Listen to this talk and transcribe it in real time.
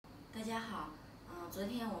大家好，昨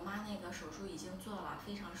天我妈那个手术已经做了，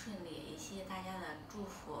非常顺利，也谢谢大家的祝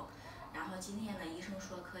福。然后今天呢，医生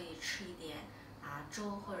说可以吃一点粥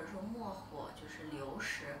或者说沫糊，就是流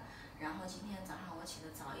食。然后今天早上我起得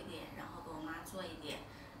早一点，然后给我妈做一点，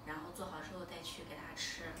然后做好之后再去给她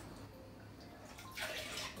吃。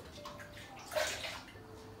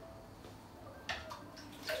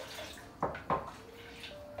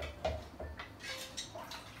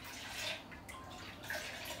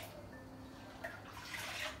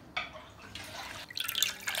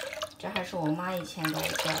这还是我妈以前给我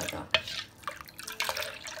做的。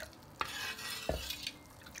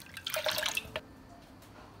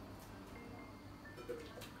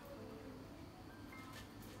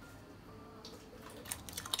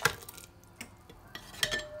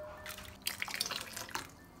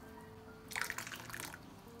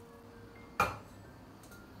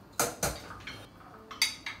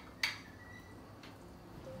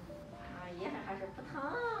爷还是不疼，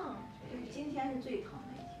今天是最疼的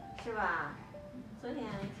一天。是吧？昨天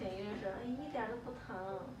听有人说，哎，一点都不疼，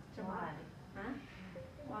是吧？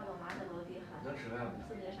挖个麻在楼底下。能吃饭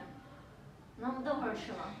不？是的啥？那我们等会儿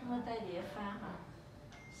吃嘛，我带点饭哈，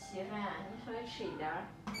稀饭你稍微吃一点儿。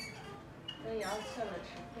等要吃了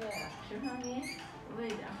吃不了，吃饭给喂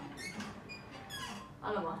点儿。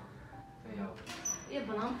好了不？没有。也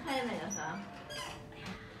不能太那个啥。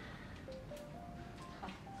好，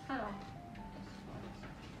看了。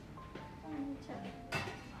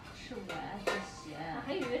吃不完是咸。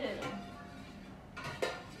还有这种。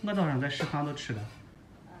我早上在食堂都吃了。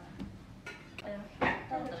哎呀，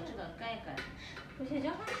等等这个盖盖吃。有些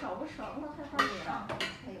叫还少不少，我还放上，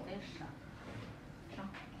还有得上。上。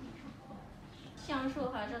享受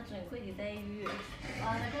哈这尊贵的待遇。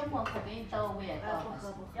那个沫糊给你倒我也倒。不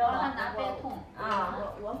喝。要了还拿白桶。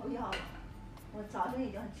我不要了，我早上已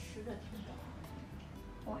经吃的挺饱。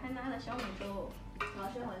我还拿了小米粥，早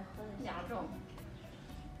上我喝的2种。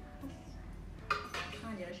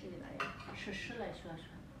上节谁的来呀？吃了说说。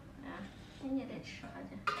人家得吃哈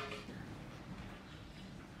去。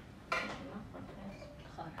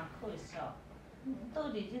喝上口笑。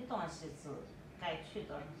都这些东西是该去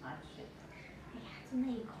多少还去。哎呀，就那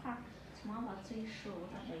一块儿，从把嘴收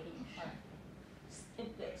上这给你说。1、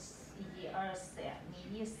2、3，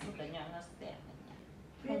你4个人，我3个人。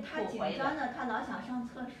因为他紧张的，他老想上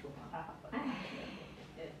厕所。哎。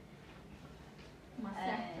没事，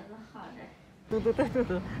这是好的。嘟，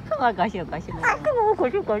我高兴。我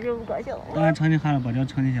高兴。当然成绩好了，把这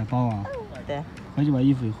成绩先报啊。对。回去把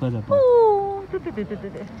衣服一换再报。对。